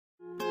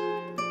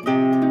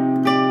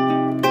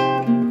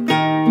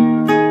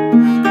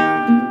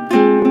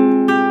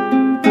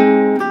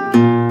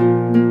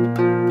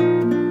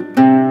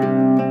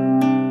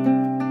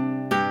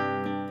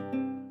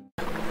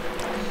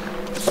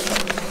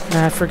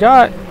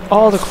forgot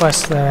all the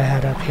quests that I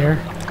had up here.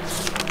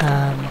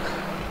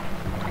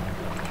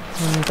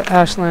 The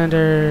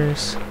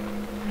Ashlanders.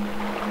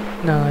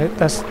 No,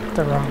 that's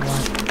the wrong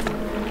one.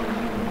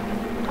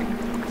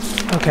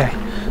 Okay,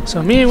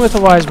 so meeting with a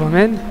wise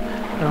woman.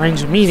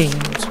 Arrange a meeting.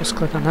 So let's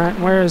click on that.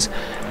 Where is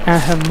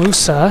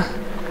Ahamusa?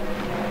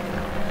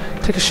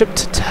 Take a ship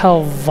to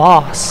Tel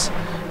Voss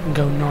and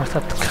go north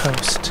up the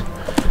coast.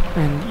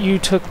 And you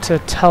took to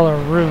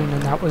Ald-Ruhn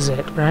and that was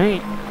it,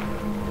 right?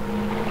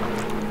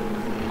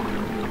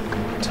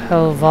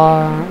 Tel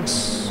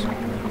Voss.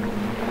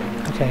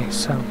 Okay,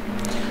 so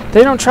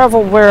they don't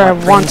travel where I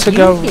want to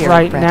go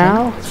right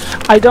now.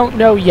 I don't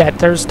know yet.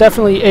 There's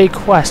definitely a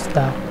quest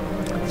though.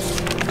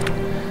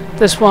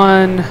 This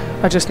one,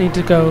 I just need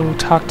to go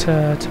talk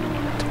to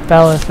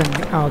Beleth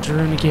and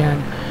Ald-Ruhn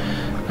again.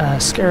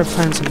 Scarab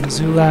Plans in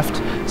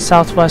Mzuleft,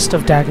 southwest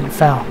of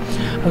Dagenfell.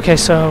 Okay,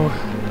 so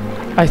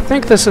I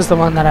think this is the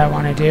one that I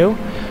want to do.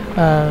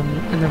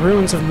 In the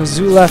ruins of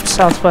Mzuleft,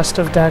 southwest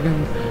of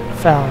Dagenfell.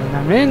 And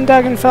I'm in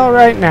Dagenfell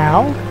right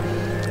now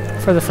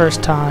for the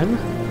first time.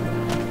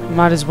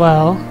 Might as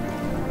well.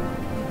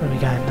 What do we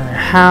got? Another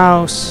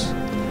house.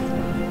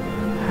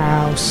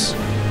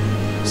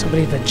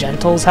 Somebody at the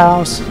Gentle's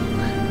house.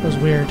 That was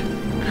weird.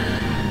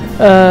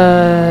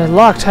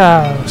 Locked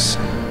house.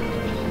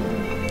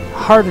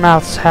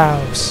 Hardmouth's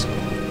house.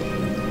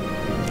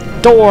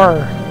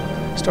 Door.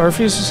 Store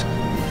fuse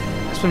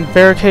has been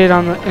barricaded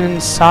on the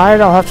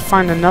inside. I'll have to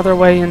find another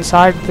way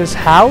inside this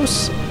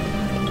house.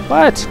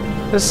 What?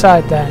 This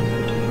side then.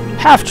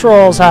 Half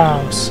Troll's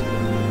house.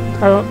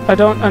 I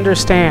don't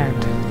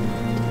understand.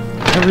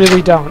 I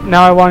really don't.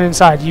 Now I want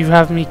inside. You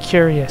have me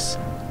curious.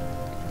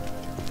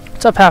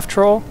 What's up, Half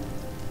Troll?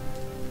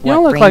 You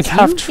don't look like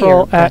Half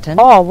Troll at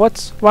all.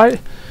 Why'd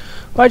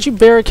you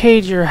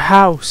barricade your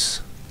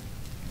house?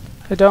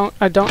 I don't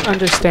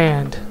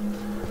understand.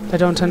 I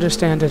don't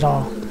understand at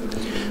all.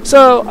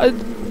 So I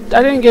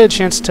didn't get a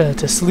chance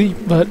to sleep,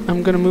 but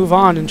I'm gonna move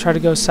on and try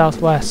to go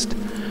southwest.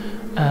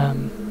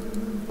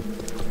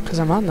 Because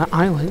I'm on the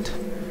island.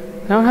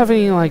 I don't have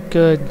any like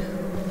good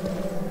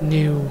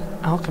new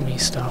alchemy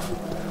stuff.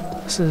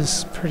 This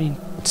is pretty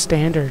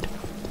standard.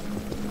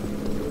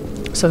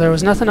 So there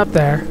was nothing up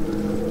there.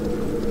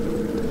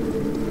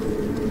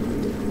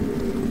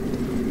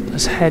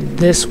 Let's head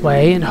this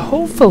way, and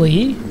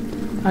hopefully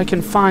I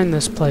can find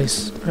this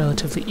place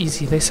relatively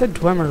easy. They said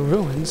Dwemer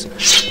Ruins.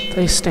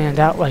 They stand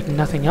out like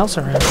nothing else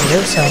around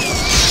here, so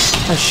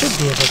I should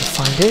be able to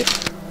find it.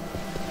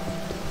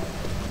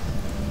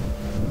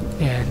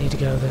 Yeah, I need to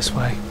go this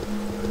way.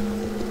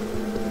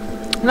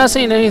 I'm not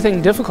seeing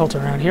anything difficult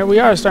around here. We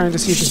are starting to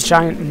see the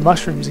giant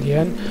mushrooms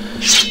again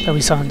that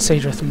we saw in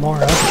Sadrith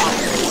Mora.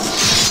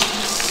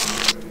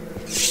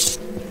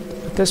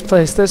 But this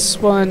place, this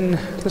one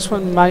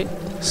might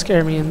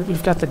scare me, and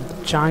we've got the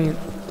giant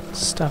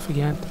stuff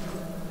again.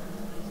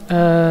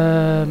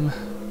 I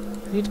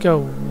need to go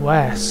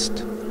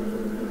west,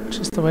 which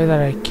is the way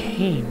that I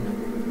came.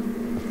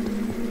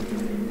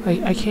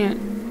 I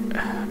can't.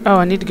 Oh,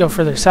 I need to go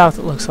further south.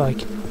 It looks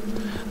like.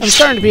 I'm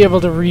starting to be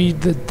able to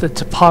read the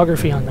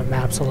topography on the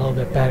maps a little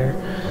bit better.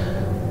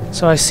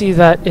 So I see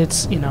that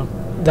it's, you know,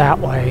 that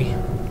way.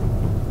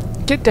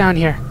 Get down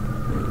here.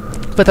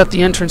 But that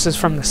the entrance is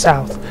from the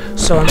south.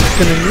 So I'm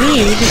going to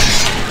need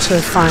to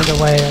find a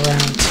way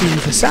around to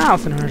the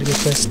south in order to get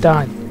this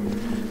done.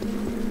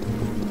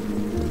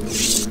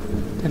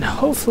 And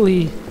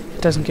hopefully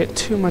it doesn't get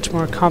too much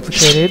more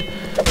complicated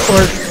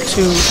or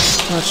too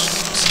much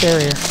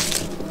scarier.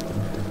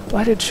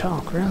 Blighted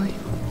Shulk, really?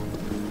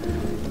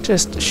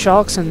 Just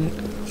shulks and...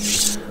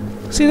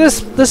 See,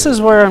 this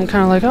is where I'm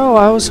kind of like, oh,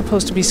 I was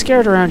supposed to be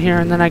scared around here,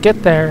 and then I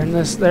get there, and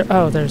there's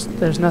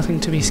nothing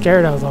to be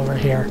scared of over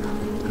here.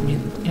 I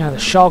mean, yeah, the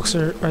shulks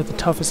are the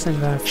toughest thing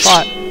that I've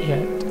fought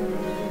yet.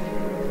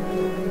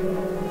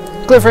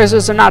 Cliff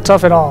races are not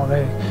tough at all.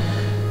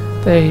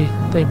 They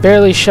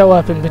barely show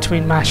up in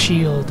between my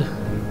shield. In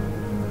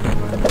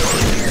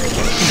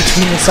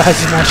between the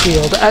sides of my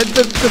shield.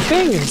 The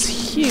thing is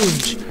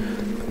huge.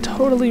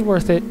 Totally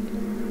worth it.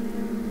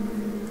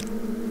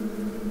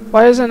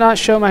 Why does it not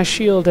show my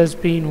shield as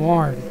being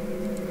worn?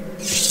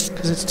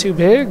 Because it's too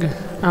big?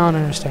 I don't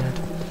understand.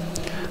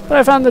 But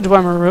I found the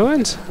Dwemer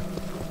Ruins.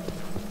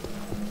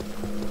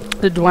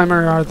 The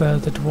Dwemer are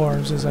the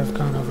dwarves, as I've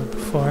gone over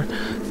before.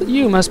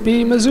 You must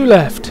be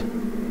Mzuleft.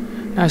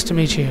 Nice to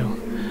meet you.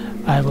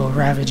 I will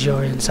ravage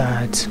your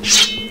insides.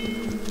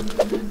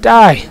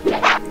 Die!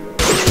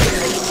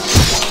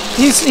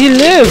 He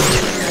lived!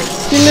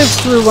 He lived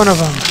through one of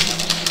them.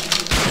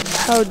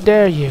 How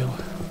dare you?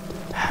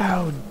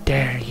 How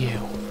dare you?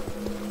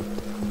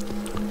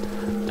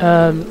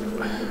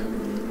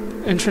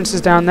 Entrance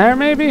is down there,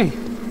 maybe?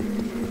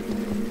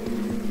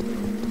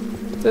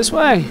 This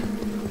way.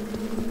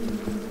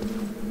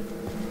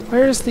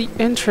 Where's the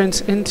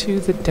entrance into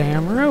the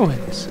damn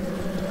ruins?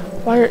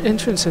 Why are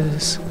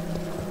entrances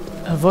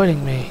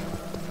avoiding me?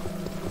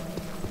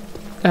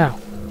 Oh,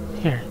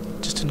 here.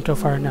 Just didn't go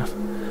far enough.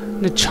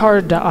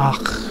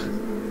 Nichardaach.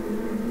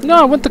 No,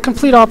 I went the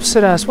complete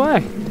opposite ass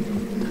way.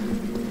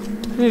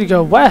 I need to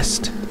go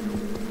west.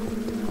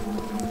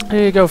 I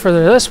need to go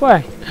further this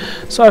way.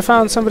 So I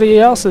found somebody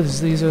else's.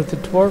 These are the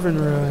Dwarven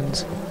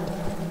ruins.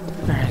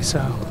 Alright, so...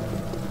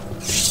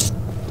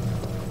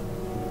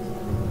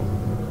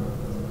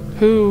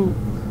 Who?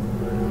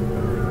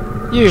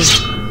 You.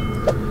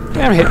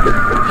 Damn it.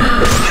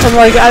 I'm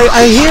like,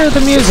 I hear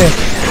the music.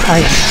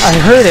 I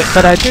heard it,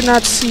 but I did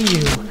not see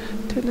you.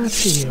 Did not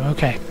see you.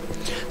 Okay.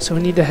 So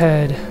we need to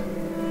head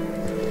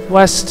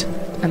west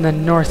and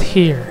then north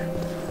here.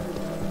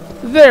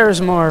 There's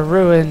more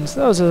ruins.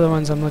 Those are the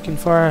ones I'm looking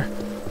for.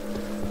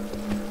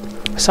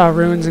 I saw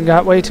ruins and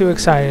got way too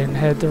excited and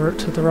headed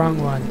to the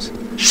wrong ones.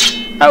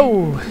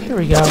 Oh, here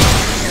we go.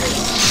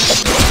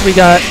 We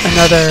got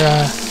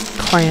another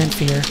clan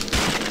fear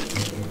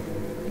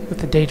with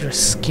the dangerous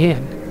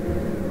skin.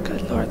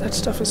 Good lord, that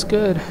stuff is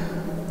good.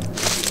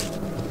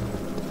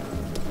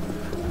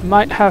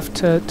 Might have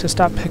to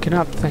stop picking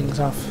up things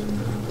off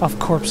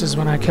corpses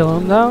when I kill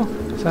them, though,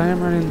 because I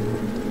am running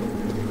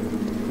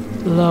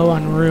low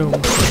on room.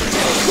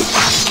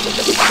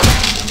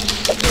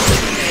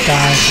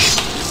 Die.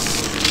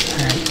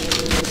 Alright.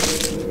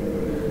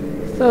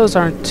 Those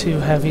aren't too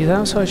heavy,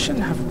 though, so I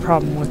shouldn't have a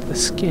problem with the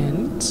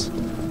skins.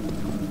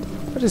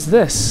 What is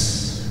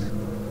this?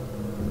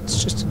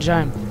 It's just a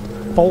giant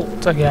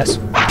bolt, I guess.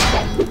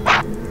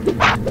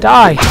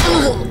 Die!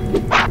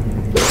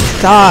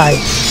 Die!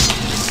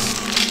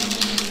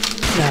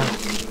 No.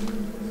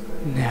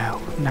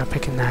 No, I'm not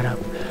picking that up.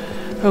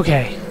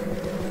 Okay.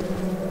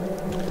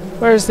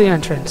 Where's the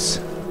entrance?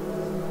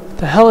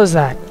 The hell is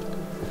that?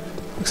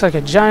 Looks like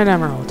a giant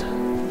emerald.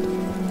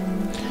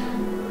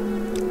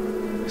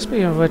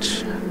 Speaking of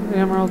which, the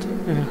emerald?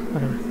 Yeah,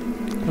 whatever.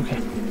 Okay.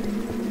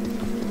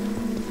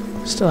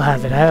 Still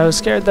have it. I was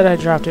scared that I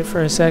dropped it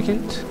for a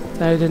second.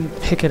 That I didn't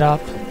pick it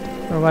up.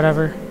 Or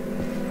whatever.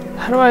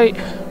 How do I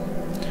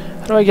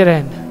get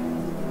in?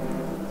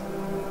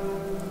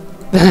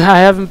 I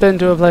haven't been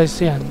to a place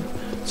yet.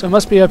 So it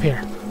must be up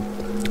here.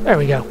 There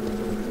we go.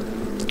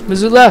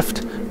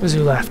 Mzuleft.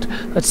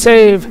 Let's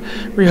save.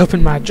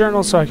 Reopen my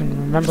journal so I can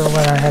remember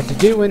what I had to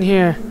do in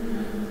here.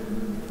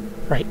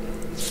 Right.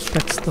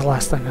 That's the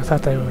last thing. I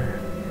thought they were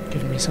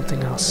giving me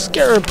something else.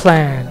 Scarab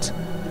Plans.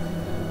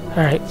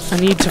 Alright. I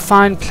need to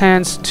find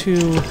plans to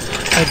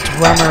a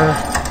drummer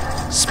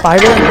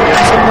spider.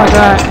 Something like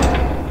that.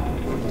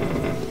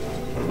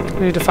 I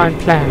need to find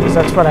plans.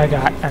 That's what I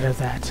got out of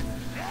that.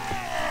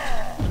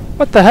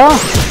 What the hell?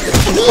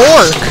 An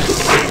orc!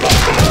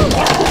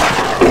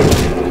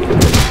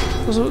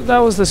 That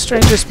was the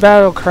strangest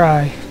battle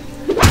cry.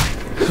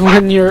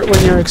 when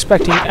you're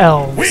expecting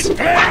elves.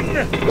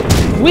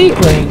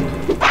 Weakling!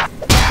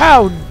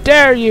 How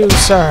dare you,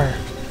 sir?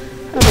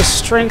 I have a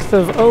strength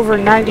of over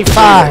 95,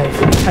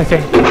 I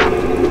think.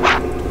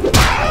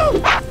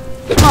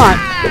 Come on!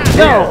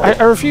 No!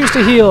 I refuse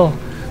to heal.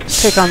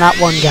 Let's take on that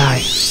one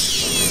guy.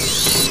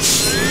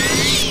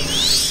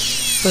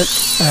 But,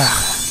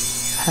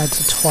 had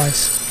to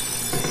twice.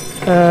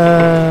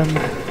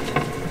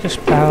 Orcish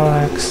battle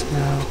axe,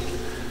 no.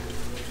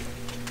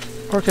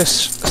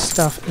 Orcish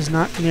stuff is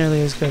not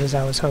nearly as good as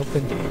I was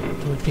hoping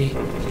it would be.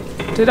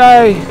 Did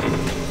I?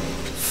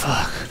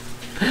 Fuck.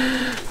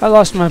 I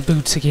lost my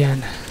boots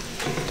again.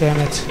 Damn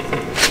it.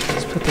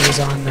 Let's put these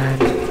on then.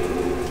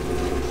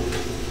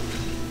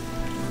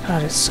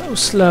 God, it's so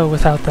slow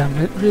without them.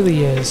 It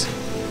really is.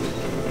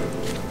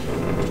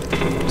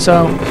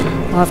 So,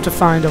 I'll have to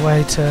find a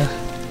way to...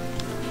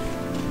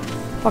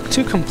 Fuck,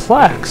 too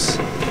complex.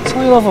 It's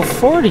only level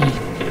 40.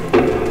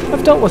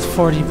 I've dealt with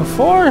 40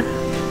 before.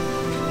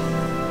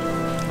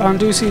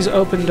 Ondusi's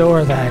open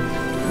door, then.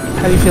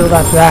 How do you feel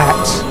about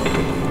that?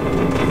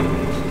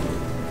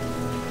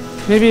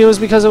 Maybe it was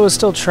because it was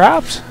still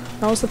trapped?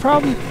 That was the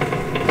problem?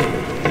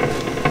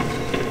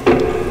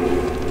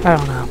 I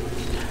don't know.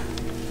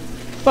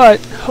 But,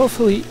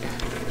 hopefully...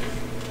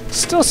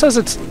 Still says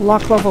it's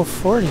lock level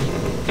 40.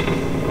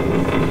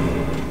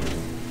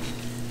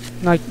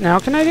 Like, now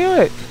can I do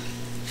it?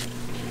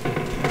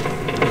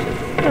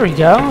 There we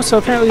go. So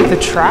apparently the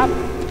trap...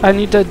 I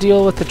need to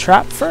deal with the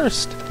trap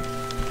first.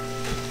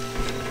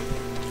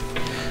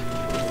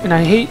 And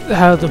I hate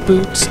how the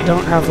boots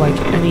don't have, like,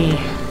 any...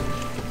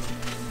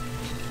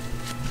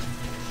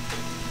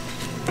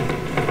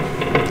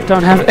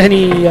 Don't have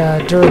any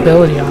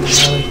durability on them,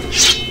 really.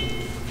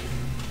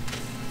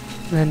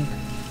 Then...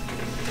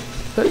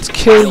 Let's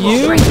kill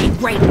you.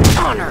 Great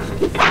honor.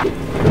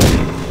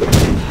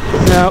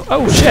 No.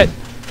 Oh, shit.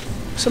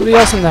 Somebody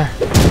else in there.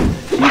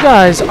 You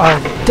guys are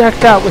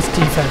decked out with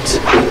defense.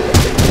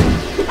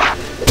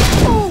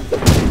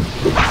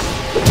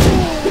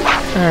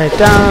 Alright,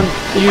 down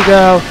you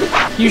go.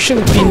 You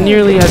shouldn't be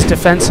nearly as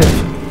defensive.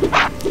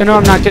 I know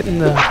I'm not getting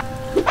the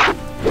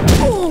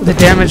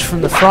damage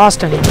from the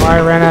frost anymore.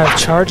 I ran out of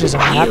charges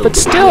on that, but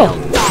still.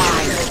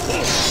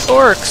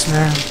 Orcs,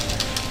 man.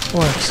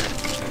 Orcs.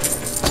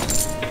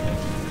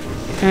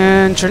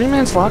 And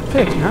Journeyman's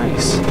Lockpick,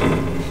 nice.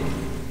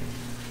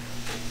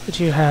 But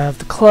you have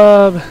the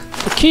club,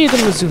 the key to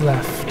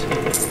Mzuleft.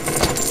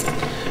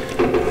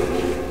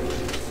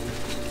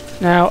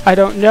 Now, I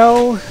don't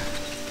know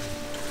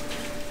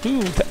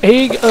Ooh, the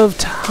Egg of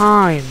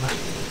Time.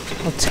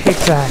 I'll take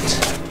that.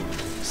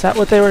 Is that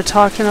what they were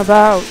talking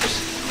about?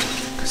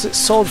 Because it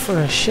sold for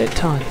a shit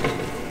ton.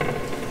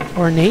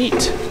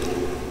 Ornate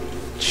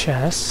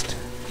chest.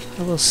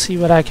 I will see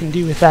what I can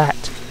do with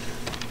that.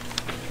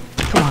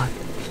 Come on.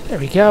 There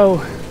we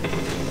go.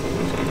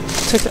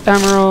 Take the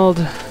emerald.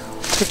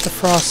 Take the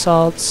frost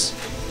salts.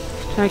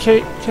 Can I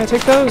take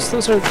those?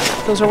 Those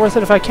are worth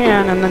it if I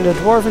can. And then the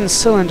dwarven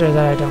cylinder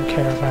that I don't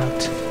care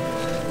about.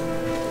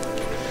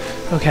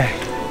 Okay.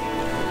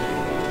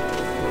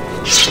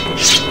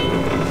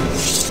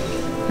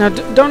 Now,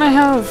 don't I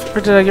have,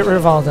 or did I get rid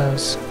of all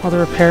those? All the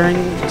repairing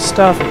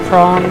stuff,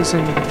 prongs,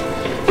 and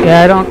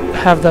yeah, I don't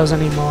have those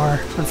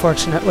anymore,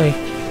 unfortunately.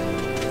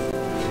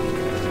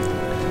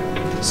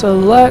 So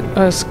let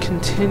us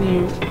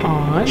continue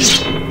on.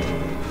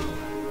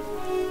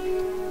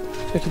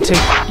 I can take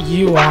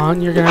you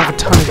on. You're gonna have a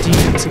ton of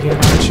defense again,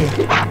 aren't you?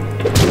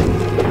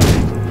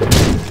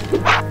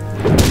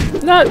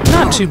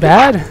 Not too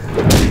bad.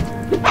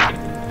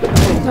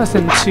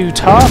 Nothing too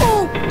tough.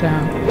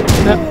 Down.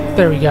 Nope,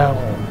 there we go.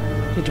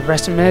 Need to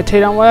rest and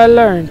meditate on what I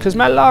learned, because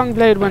my long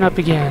blade went up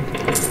again. 2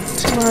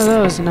 more of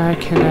those, and I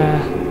can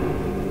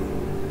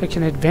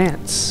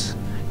advance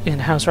in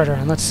House Rider.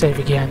 And let's save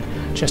again,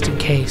 just in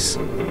case.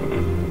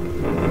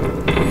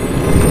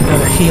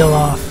 Another heal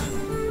off.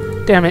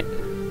 Damn it.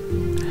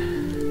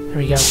 There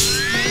we go.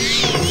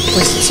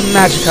 Wasted some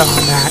magicka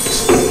on that.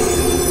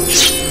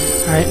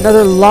 Alright,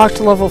 another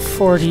locked level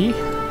 40.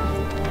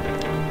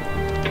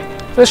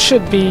 This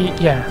should be...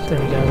 yeah, there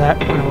we go. That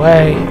went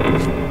away.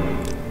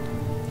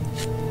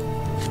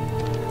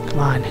 Come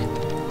on.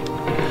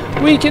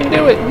 We can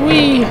do it!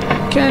 We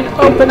can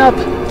open up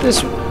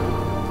this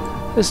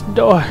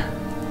door.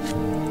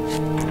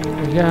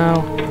 There we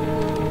go.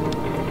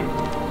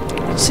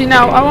 See,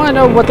 now, I want to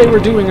know what they were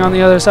doing on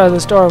the other side of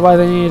this door, why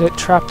they needed it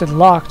trapped and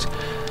locked.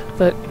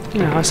 But,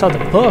 you know, I saw the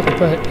book,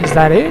 but is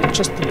that it?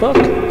 Just the book?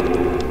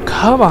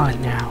 Come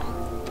on, now.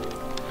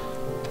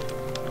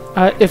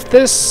 If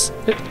this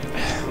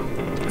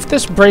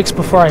breaks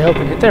before I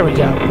open it, there we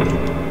go.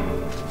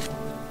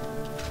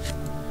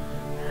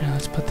 Alright,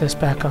 let's put this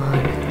back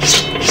on.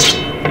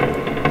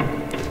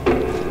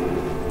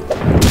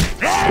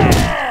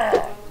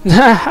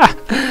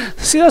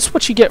 See, that's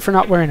what you get for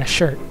not wearing a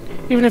shirt.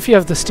 Even if you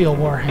have the steel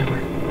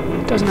warhammer.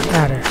 Does not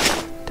matter.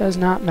 Does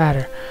not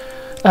matter.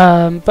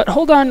 But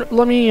hold on,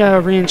 let me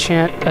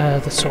re-enchant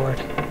the sword.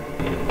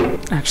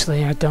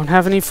 Actually, I don't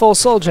have any full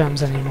soul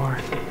gems anymore,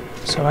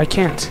 so I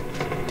can't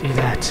do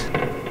that.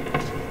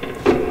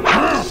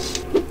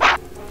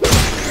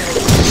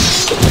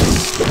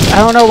 I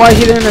don't know why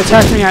he didn't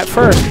attack me at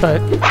first, but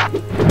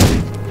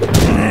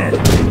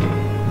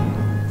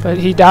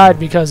he died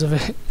because of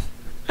it.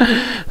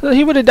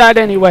 He would have died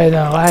anyway,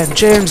 though. I am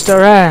James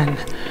Duran.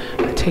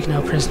 I take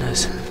no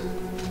prisoners.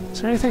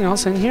 Is there anything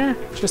else in here?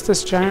 Just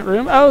this giant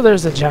room? Oh,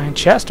 there's a giant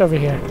chest over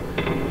here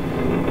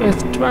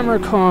with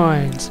Dwemer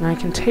coins, and I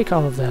can take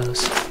all of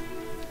those.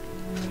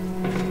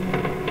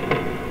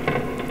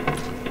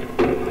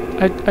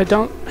 I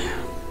don't...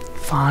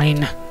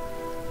 Fine.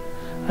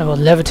 I will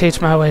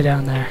levitate my way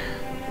down there.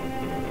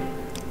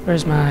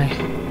 Where's my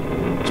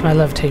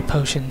levitate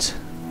potions?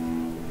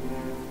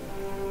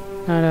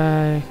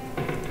 There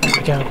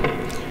we go.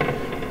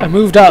 I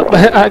moved up.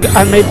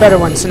 I made better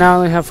ones, so now I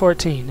only have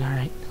 14.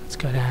 Alright, let's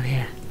go down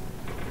here.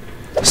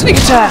 Sneak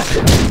attack!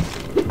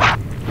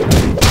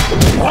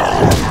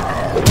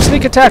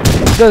 Sneak attack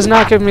does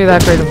not give me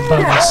that great of a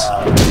bonus.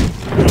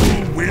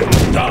 You will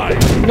die.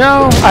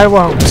 No, I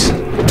won't.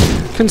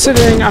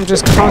 Considering I'm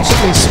just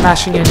constantly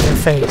smashing in your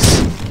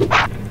face.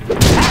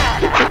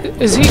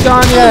 Is he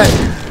gone yet?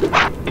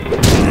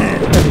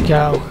 There we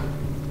go.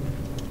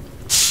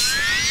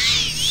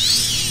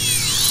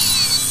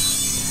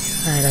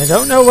 Alright, I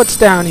don't know what's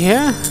down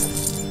here.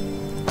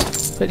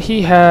 But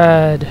he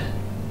had...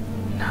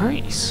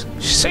 Nice.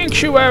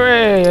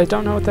 Sanctuary! I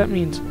don't know what that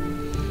means.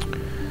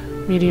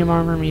 Medium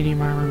armor,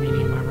 medium armor,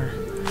 medium armor.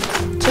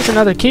 Take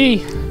another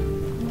key.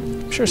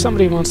 I'm sure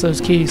somebody wants those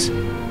keys.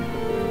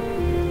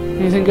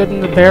 Anything good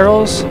in the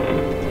barrels?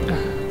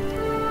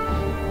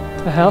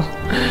 The hell?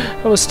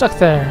 I was stuck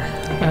there.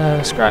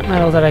 Scrap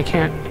metal that I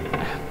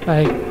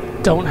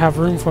don't have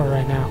room for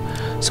right now.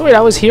 So wait,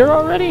 I was here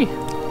already?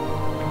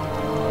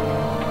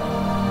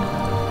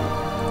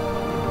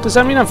 Does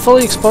that mean I've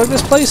fully explored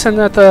this place and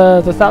that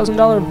the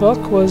 $1,000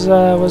 book was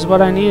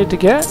what I needed to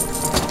get?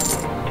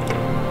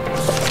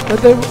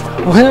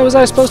 What was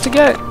I supposed to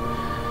get?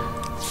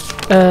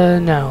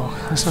 No,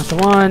 that's not the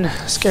one.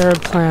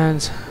 Scarab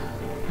Plans.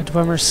 A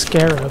Dwemer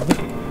Scarab.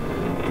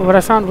 But what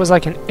I found was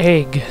like an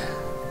egg.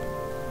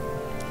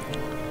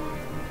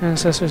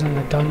 Ancestors in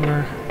the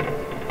Dunmer.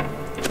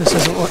 This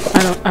isn't what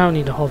I don't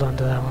need to hold on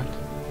to that one.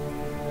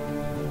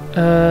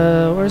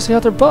 Where's the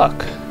other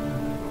book?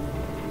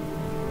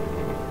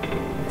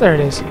 There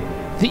it is.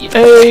 The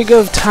Egg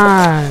of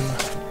Time.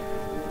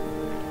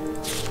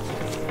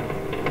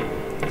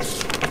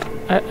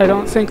 I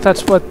don't think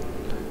that's what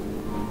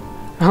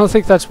I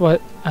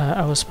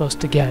was supposed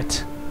to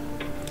get.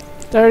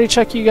 Did I already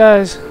check you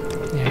guys?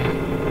 Yeah.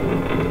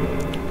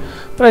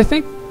 But I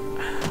think...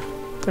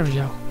 There we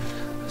go.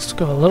 Let's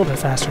go a little bit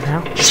faster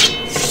now.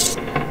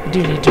 I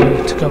do need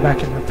to go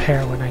back and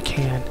repair when I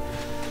can.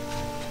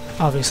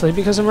 Obviously,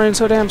 because I'm running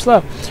so damn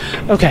slow.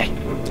 Okay.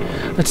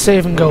 Let's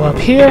save and go up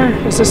here.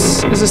 Is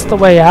this the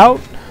way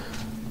out?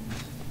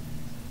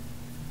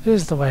 It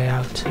is the way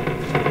out.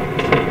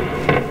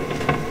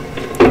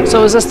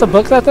 So is this the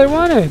book that they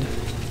wanted?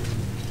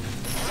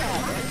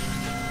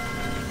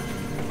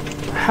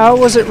 How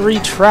was it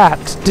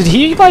retrapped? Did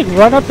he, like,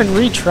 run up and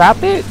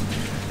retrap it?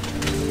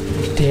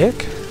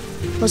 Dick?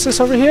 What's this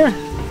over here?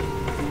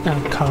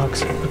 No,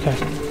 cogs. Okay.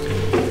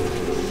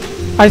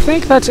 I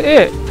think that's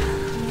it.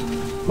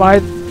 Why?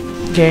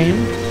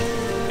 Game.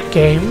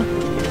 Game.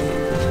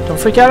 Don't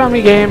freak out on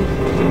me, game.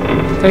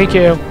 Thank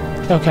you.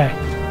 Okay.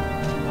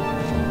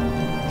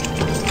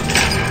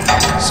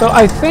 So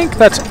I think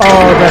that's all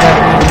that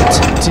I need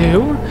to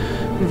do.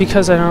 And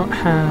because I don't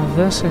have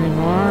this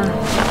anymore,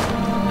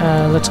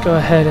 let's go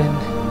ahead and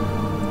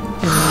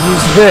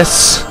use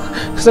this.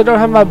 Because I don't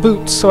have my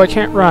boots, so I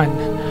can't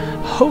run.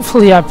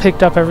 Hopefully I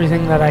picked up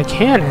everything that I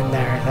can in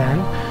there then.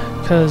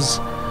 Because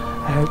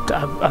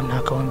I'm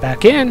not going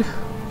back in.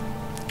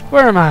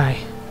 Where am I?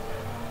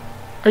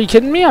 Are you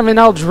kidding me? I'm in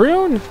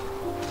Ald-Ruhn?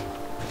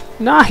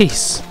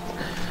 Nice!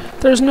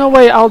 There's no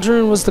way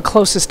Ald-Ruhn was the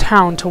closest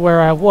town to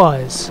where I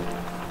was.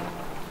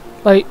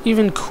 Like,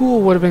 even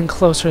Cool would have been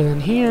closer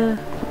than here.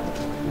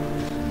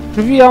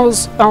 Maybe I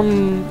was,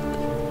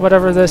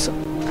 whatever this...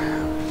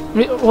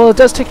 well, it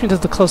does take me to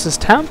the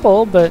closest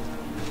temple, but...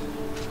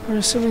 we're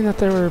assuming that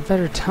there were a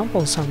better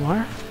temple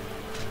somewhere.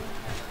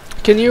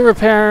 Can you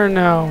repair?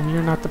 No,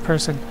 you're not the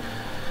person.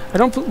 I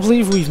don't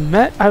believe we've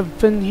met. I've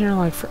been here,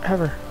 like,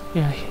 forever.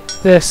 Yeah,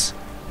 this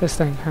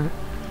thing, huh?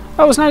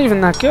 Oh, it's not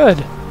even that good.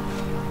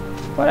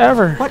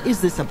 Whatever. What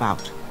is this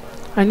about?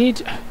 I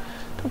need...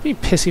 don't be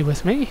pissy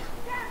with me.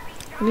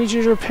 I need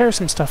you to repair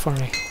some stuff for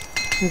me.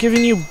 I'm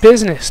giving you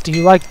business. Do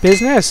you like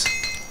business?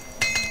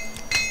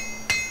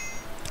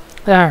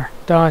 There.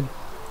 Done.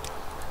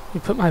 Let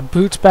me put my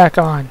boots back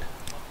on.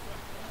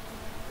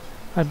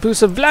 My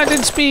boots of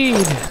blinded speed!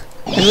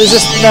 And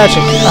resist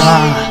magic.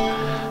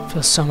 Ah.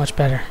 Feels so much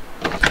better.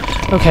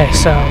 Okay,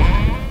 so...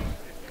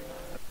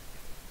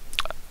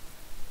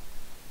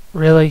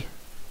 really?